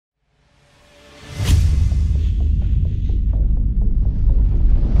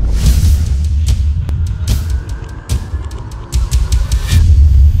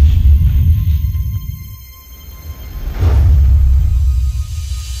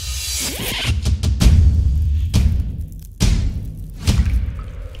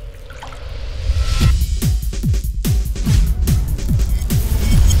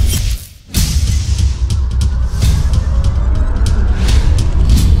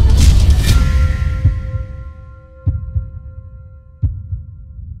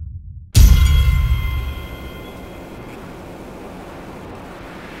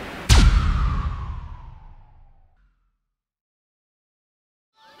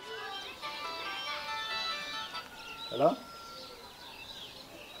Hello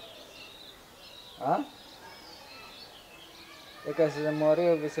एक्काइस हजार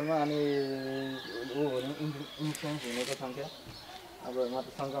मऱ्यो विषयमा अनि ऊ इन्फ्लुएन्स हुनेको सङ्ख्या अब म त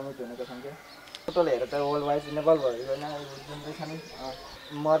सङ्क्रमित हुनेको सङ्ख्या टोटल हेरेर त वर्ल्ड वाइड नेपालभरि होइन जुन चाहिँ छ नि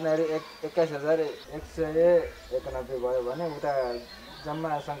मर्नेहरू 21,191 भयो भने उता जम्मा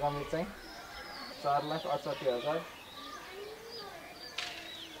सङ्क्रमित चाहिँ 4,68,000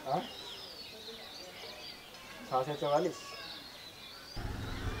 644।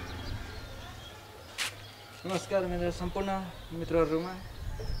 नमस्कार मेरो सम्पूर्ण मित्रहरूमा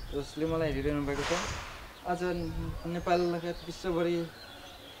जसले मलाई हेरिरहनु भएको छ। आज नेपाल लगायत विश्वभरि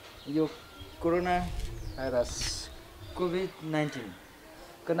यो कोरोना भाइरस कोभिड-19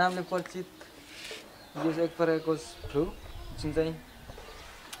 को नामले परिचित यो एक प्रकारको फ्लू जुन चाहिँ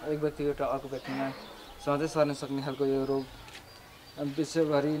एक व्यक्तिबाट अर्को व्यक्तिमा सहजै सर्न सक्ने खालको यो रोग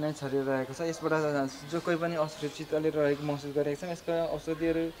विश्वभरि नै छरिरहेको छ। यसबाट जो कोही पनि असुरक्षित रहेको महसुस गरिरहेको छ। यसका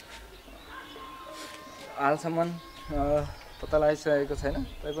औषधिहरू हालसम्म पत्ता लगाइसकेको छैन।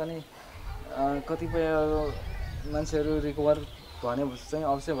 तैपनि कतिपय मान्छेहरू रिकभर भने चाहिँ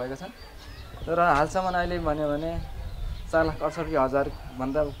अवश्य भएका छन्। तर हालसम्म अहिले भन्यो भने 4,68,000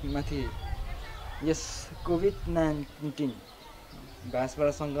 भन्दा माथि यस कोभिड-19 भाइरसबाट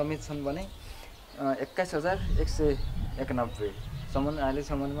सङ्क्रमित छन् भने 21,191 सम्म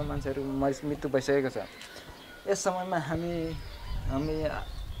अहिलेसम्ममा मान्छेहरू मृत्यु भइसकेको छ। यस समयमा हामी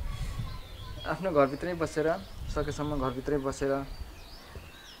आफ्नो घरभित्रै बसेर सकेसम्म घरभित्रै बसेर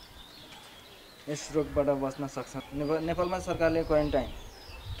यस रोगबाट बच्न सक्छौँ। नेपालमा सरकारले क्वारेन्टाइन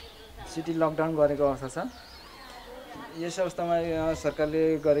सिटी लकडाउन गरेको अवस्था छ। यस अवस्थामा सरकारले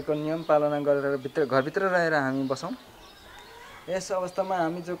गरेको नियम पालना गरेर घरभित्र रहेर हामी बसौँ। यस अवस्थामा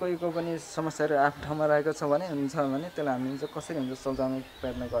हामी जो कोहीको पनि समस्याहरू आफ्नो ठाउँमा रहेको छ भने त्यसलाई हामी कसरी हुन्छ सुल्झाउने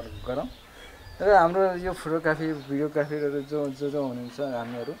प्रयत्न गरौँ। र हाम्रो यो फोटोग्राफी भिडियोग्राफीहरू जो हुनुहुन्छ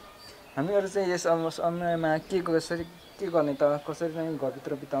हामीहरू चाहिँ यस समयमा कसरी के गर्ने त कसरी नै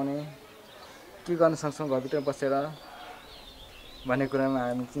घरभित्र बिताउने के गर्न सक्छौँ घरभित्र बसेर भन्ने कुरामा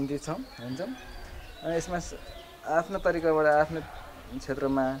हामी चिन्तित छौँ हुन्छौँ। अनि यसमा आफ्नो तरिकाबाट आफ्नो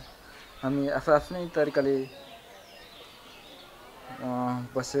क्षेत्रमा हामी आफ्नै तरिकाले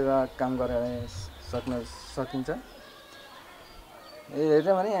बसेर काम गरेर सकिन्छ।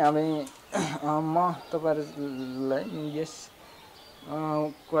 हेर्यो भने म तपाईँहरूलाई यस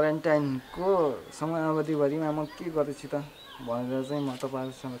क्वारेन्टाइनको समयावधिभरिमा म के गर्दैछु त भनेर चाहिँ म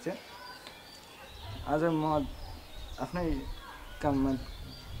तपाईँहरू समक्ष आज म आफ्नै काममा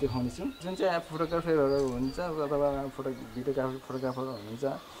देखाउनेछु। जुन चाहिँ फोटोग्राफरहरू हुन्छ अथवा फोटोग्राफर हुनुहुन्छ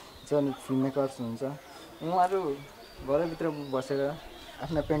जुन फिल्म मेकर्स हुन्छ उहाँहरू घरभित्र बसेर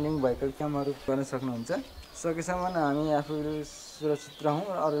आफ्ना पेन्डिङ भएको कामहरू गर्न सक्नुहुन्छ। सकेसम्म हामी आफूहरू सुरक्षित रहौँ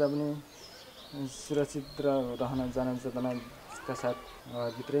र अरूलाई पनि सुरक्षित रहन जनाका साथ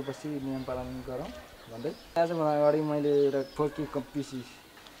घरभित्रै बसी नियम पालन गरौँ भन्दै आजभन्दा अगाडि मैले एउटा 4K PC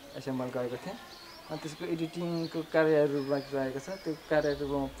एसेम्बल गरेको थिएँ। अनि त्यसको एडिटिङको कार्यहरू बाँकी रहेको छ। त्यो कार्यहरू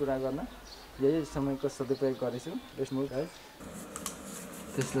म पुरा गर्न यही समयको सदुपयोग गरेछु। Let's move guys.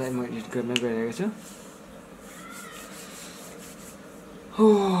 त्यसलाई म एडिट गर्न गइरहेको छु।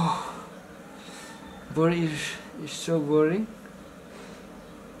 Boring is so boring.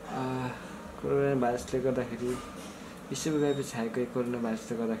 Corona भाइरसले गर्दाखेरि विश्वव्यापी छाएको कोरोना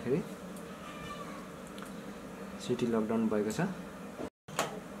भाइरसले गर्दाखेरि सिटी लकडाउन भएको छ।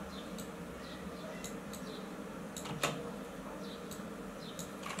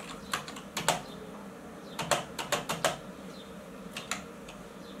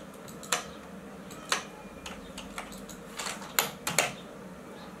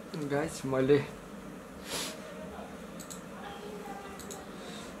 गाइस मैले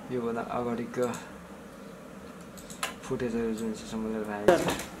योभन्दा अगाडिको फुटेजहरू जुन चाहिँ मैले राखेको छु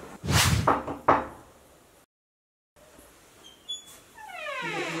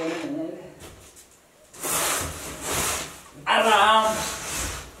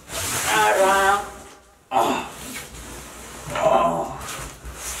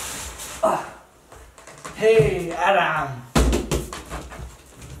आराम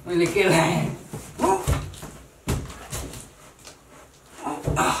मैले के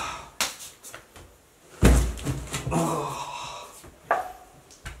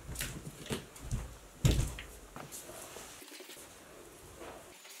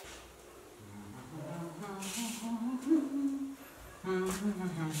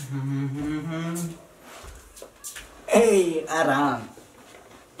Hey, आराम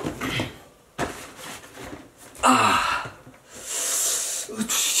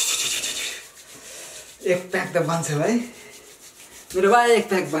एक प्याक त बन्छ भाइ मेरो भाइ एक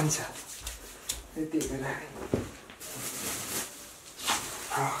प्याक बन्छ त्यति बेला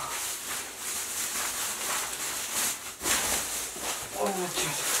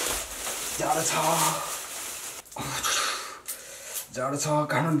जाडो छ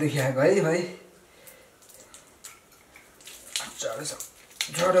काठमाडौँदेखि आएको है भाइ जाडो छ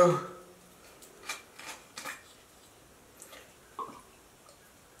जाडो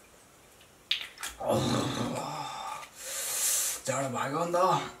जाडो भागो नि त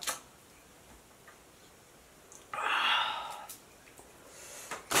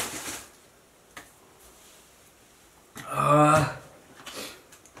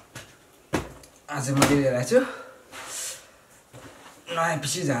आज मैले लिएर आएको छु नयाँ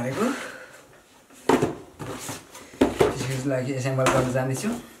पिसी झारेको पिसीको लागि एसेम्बल गर्न जाँदैछु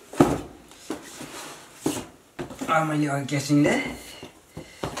मैले अघि क्यासिङ ल्याएँ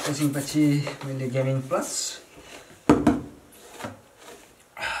क्यासिङ पछि मैले gaming plus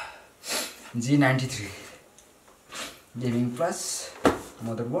G93 gaming plus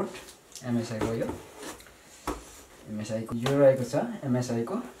motherboard एमएसआईको यो रहेको छ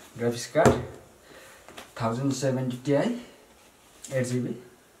एमएसआईको graphics card 1070 Ti 8GB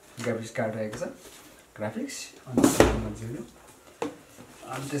graphics card रहेको छ ग्राफिक्स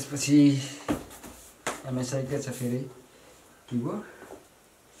अनि त्यसपछि एमएसआईको छ फेरि किबोर्ड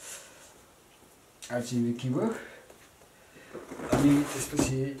 8GB किबोर्ड अनि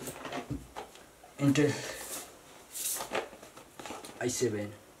त्यसपछि Intel i7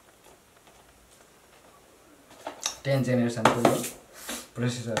 10th generation को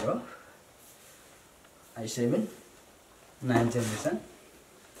प्रोसेसर हो i7 9th generation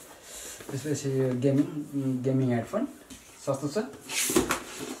त्यसपछि गेमिङ हेडफोन सस्तो छ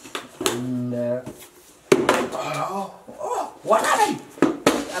and what happened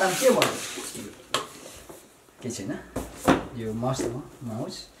आराम के भयो के छैन यो माउस हो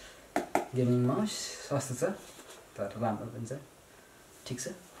माउस गेमिङ माउस सस्तो छ तर राम्रो पनि छ ठिक छ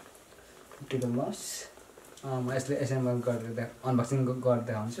टेबल माउस म यसले एसेम्बल गरेर अनबक्सिङ गरेर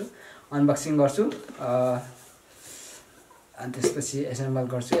देखाउँछु अनबक्सिङ गर्छु अनि त्यसपछि एसेम्बल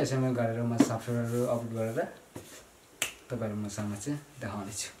गर्छु एसेम्बल गरेर म सफ्टवेयरहरू अपलोड गरेर तपाईहरुमा समक्ष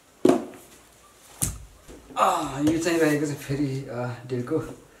देखाउने छु यो चाहिँ रहेको छ फेरि डेलको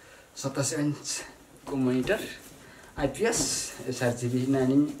 27 इन्चको monitor IPS SRGB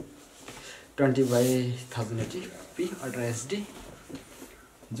 20/1080p ultra HD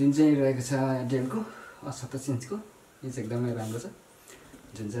जुन चाहिँ रहेको छ डेलको 27 इन्चको यो चाहिँ एकदमै राम्रो छ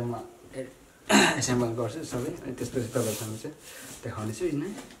जुन चाहिँ म एसेम्बल गर्छु सबै अनि त्यसपछि तपाईहरुसँग चाहिँ देखाउने छु हैन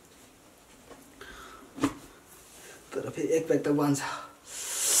तर फेरि एक प्याक त बन्छ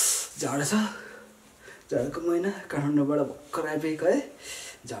जाडो छ जाडोको महिना काठमाडौँबाट भर्खर आइपुगेको है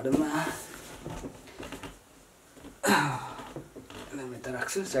जाडोमा यसलाई त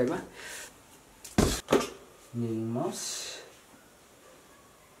राख्छु साइडमा gaming mouse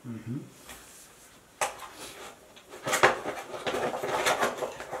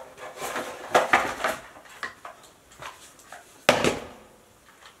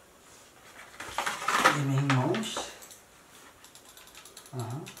gaming mouse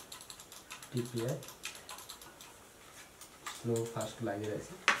DPI slow fast लागिरहेछ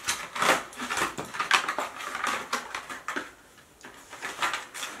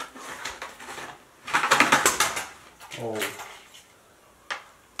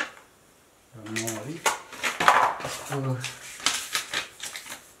memory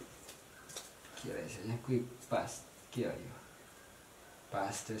के रहेछ यहाँ क्विक पास के हो यो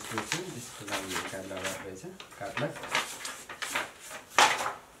पास टेस्ट रहेछ त्यसको लागि यो कार्ड लगाएको रहेछ कार्डलाई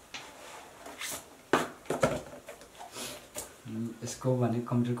यसको भने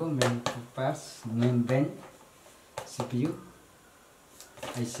कम्प्युटरको main parts main brain CPU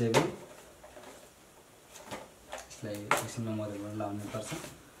i7 यसलाई एकछिनमा मदरबोर्ड लाउनु पर्छ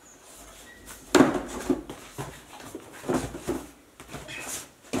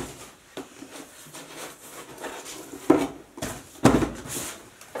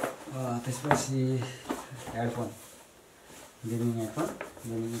त्यसपछि हेडफोन गेमिङ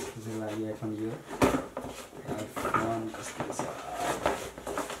हेडफोनको लागि हेडफोन यो हेडफोन कस्तो छ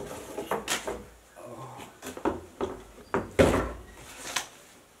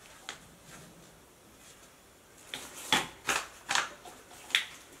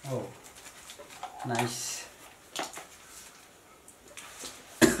नाइस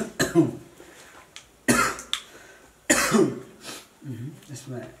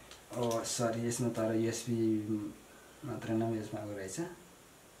यसमा सरी यसमा तर USB मात्र नाम यसमा आएको रहेछ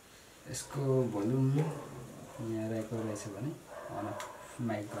यसको भोल्युम यहाँ रहेको रहेछ भने अन अफ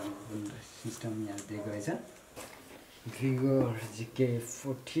माइक गर्ने सिस्टम यहाँ दिएको रहेछ Vigor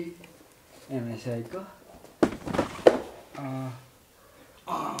GK40 MSI को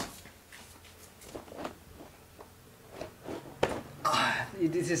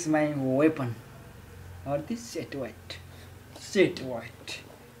this is my weapon or this set white set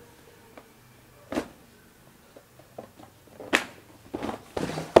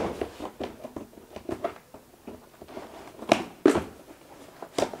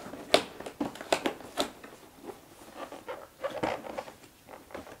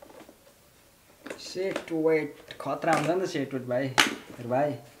weight खतरा हुन्छ नि त सेट वेट भाइ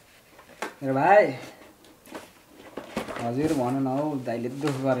मेरो भाइ हजुर भन न हौ दाइले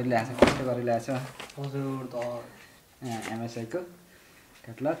दुःख गरेर ल्याएछ कष्ट गरेर ल्याएछ हजुर त MSI को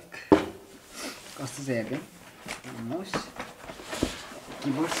क्याटलग कस्तो छ हेर्दै हेर्नुहोस्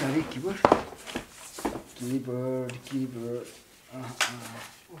keyboard sorry keyboard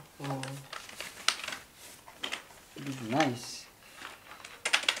It is nice.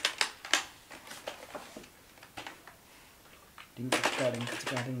 Ding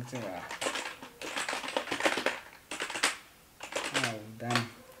done.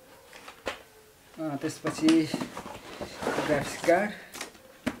 त्यसपछि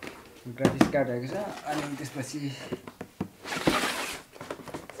ग्राफिक्स कार्ड आएको छ अनि त्यसपछि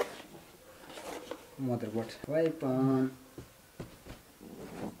मदरबोर्ड वेपन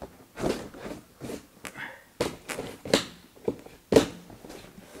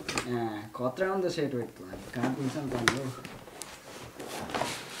खतरा हुन्छ सेट वेट कहाँ पुग्छ नि त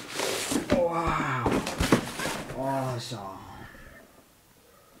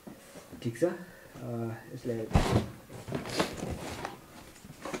ठिक छ यसलाई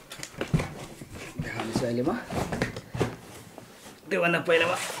देखाउनेछु अहिले म त्योभन्दा पहिला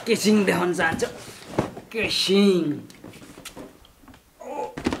म केसिङ देखाउन चाहन्छु केसिङ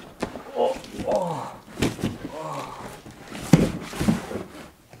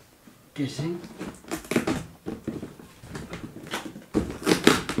केसिङ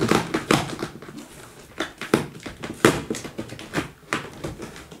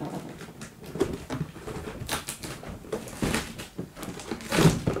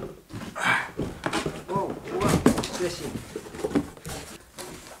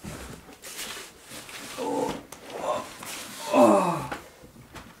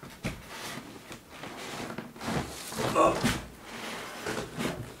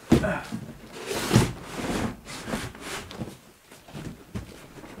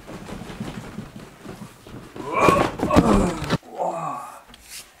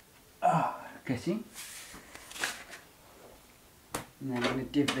केसिङ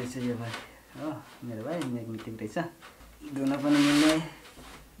म्याग्नेटिक रहेछ यो भाइ हो मेरो भाइ म्याग्नेटिक रहेछ धुन पनि मिल्ने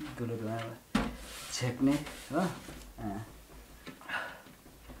धुलो धुवा छेक्ने हो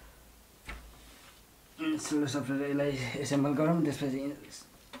इन्स्टल सफ्टवेयर यसलाई एसेम्बल गरौँ त्यसपछि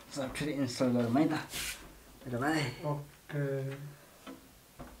सफ्टवेयर इन्स्टल गरौँ है त मेरो भाइ ओके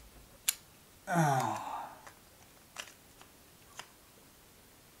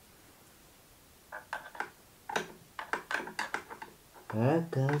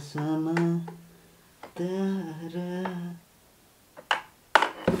आकाशमा तारा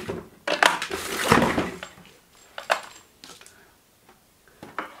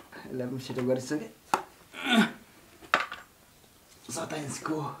यसलाई पनि सेटअप गरिसकेँ 7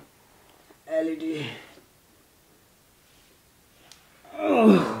 इन्चको LED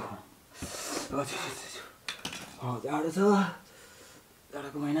जाडो छ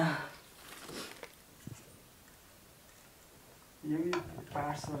जाडोको महिना यही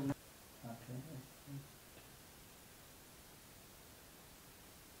पार्ट्स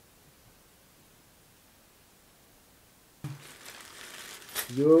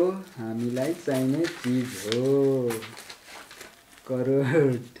यो हामीलाई चाहिने चिज हो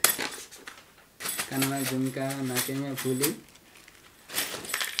करोड कानमा झुम्का नाकेमा फुली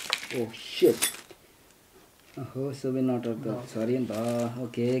ओ शिट हो सबै नटहरू त सरी नि त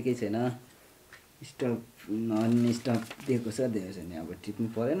ओके केही छैन स्टप नन स्टप दिएको छ नि अब टिप्नु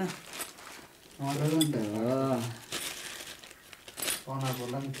परेन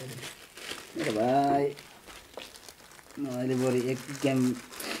मेरो भाइ म अहिले बरु एक गेम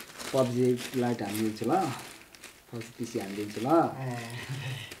पब्जी लाइट हालिदिन्छु ल फर्स्ट पिसी हालिदिन्छु ल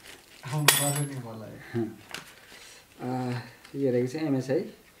यो रहेको छ MSI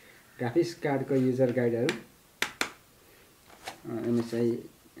ग्राफिक्स कार्डको युजर गाइडहरू MSI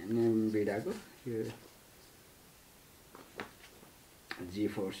भिडाको यो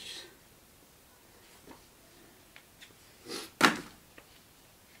G-force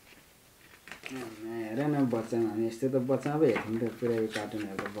हेर न बच्चामा हामी यस्तो त बच्चामा पो हेर्थ्यौँ त पुरै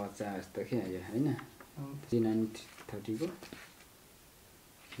कार्टुनहरू त बच्चा जस्तो क्या यो होइन G930 को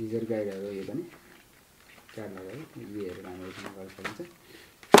युजर गाइडहरू यो पनि कार्ड लगायो यो हेरेर हामीले गर्न सकिन्छ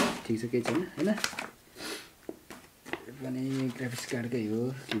ठिक छ केही छैन होइन यो पनि ग्राफिक्स कार्डकै हो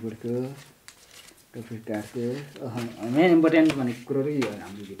किबोर्डको ग्राफिक्स कार्डको मेन इम्पोर्टेन्ट भनेको कुरो यो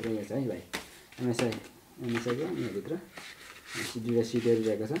हाम्रो भित्र यो छ है भाइ एमएसआईको यहाँभित्र दुईवटा सिडहरू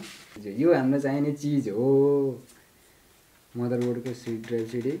रहेको छ यो हाम्रो चाहिने चिज हो मदरबोर्डको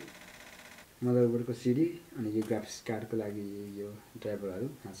सिडी अनि यो ग्राफिक्स कार्डको लागि यो ड्राइभरहरू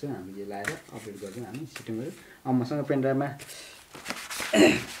छ हामी यो लाएर अपडेट गर्छौँ हामी सिस्टमहरू मसँग पेनड्राइभमा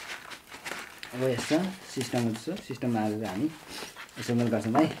अब यस्तो सिस्टमहरू छ सिस्टममा हालेर हामी एसेम्बल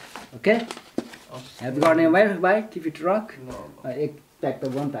गर्छौँ है ओके हेल्प गर्ने भाइ किप इट रक एक प्याक त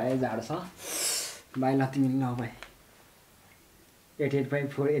बन्द आयो जाडो छ भाइ ल तिमीले ल भाइ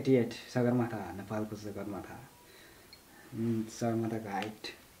 885488 सगरमाथा नेपालको सगरमाथाको हाइट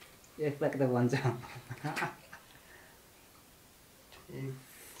एक प्याक त भन्छ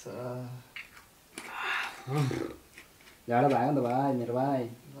जाडो भयो नि त भाइ मेरो भाइ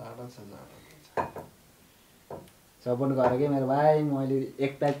सपोर्ट गर के मेरो भाइ मैले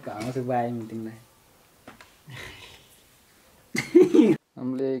एक प्याक हाल्छु भाइ म तिमीलाई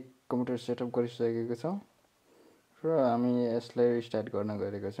हामीले कम्प्युटर सेटअप गरिसकेको छौँ र हामी यसलाई स्टार्ट गर्न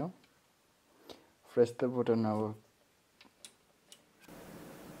गएका छौँ प्रेस द बटन अब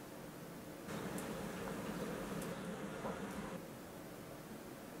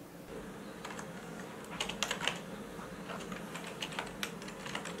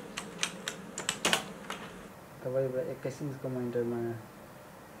तपाईँ 21 मोनिटरमा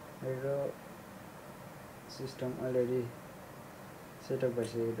मेरो सिस्टम अलरेडी सेटअप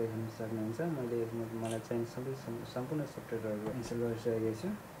भइसकेको देख्न सक्नुहुन्छ मैले मलाई चाहिने सबै सम्पूर्ण सफ्टवेयरहरू इन्स्टल गरिसकेको छु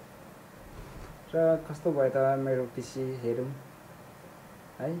र कस्तो भयो त मेरो पिसी हेरौँ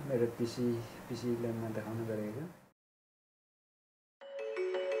है मेरो पिसीलाई म देखाउन गएको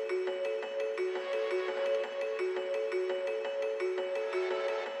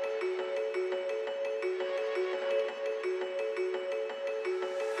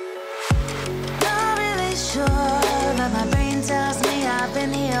but my brain tells me I've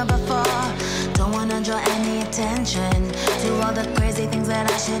been here before. Don't wanna draw any attention to all the crazy things that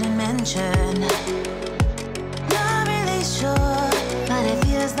I shouldn't mention. Not really sure, but it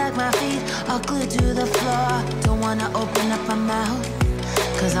feels like my feet are glued to the floor. Don't wanna open up my mouth,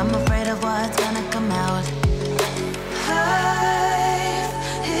 cause I'm afraid of what's gonna come out.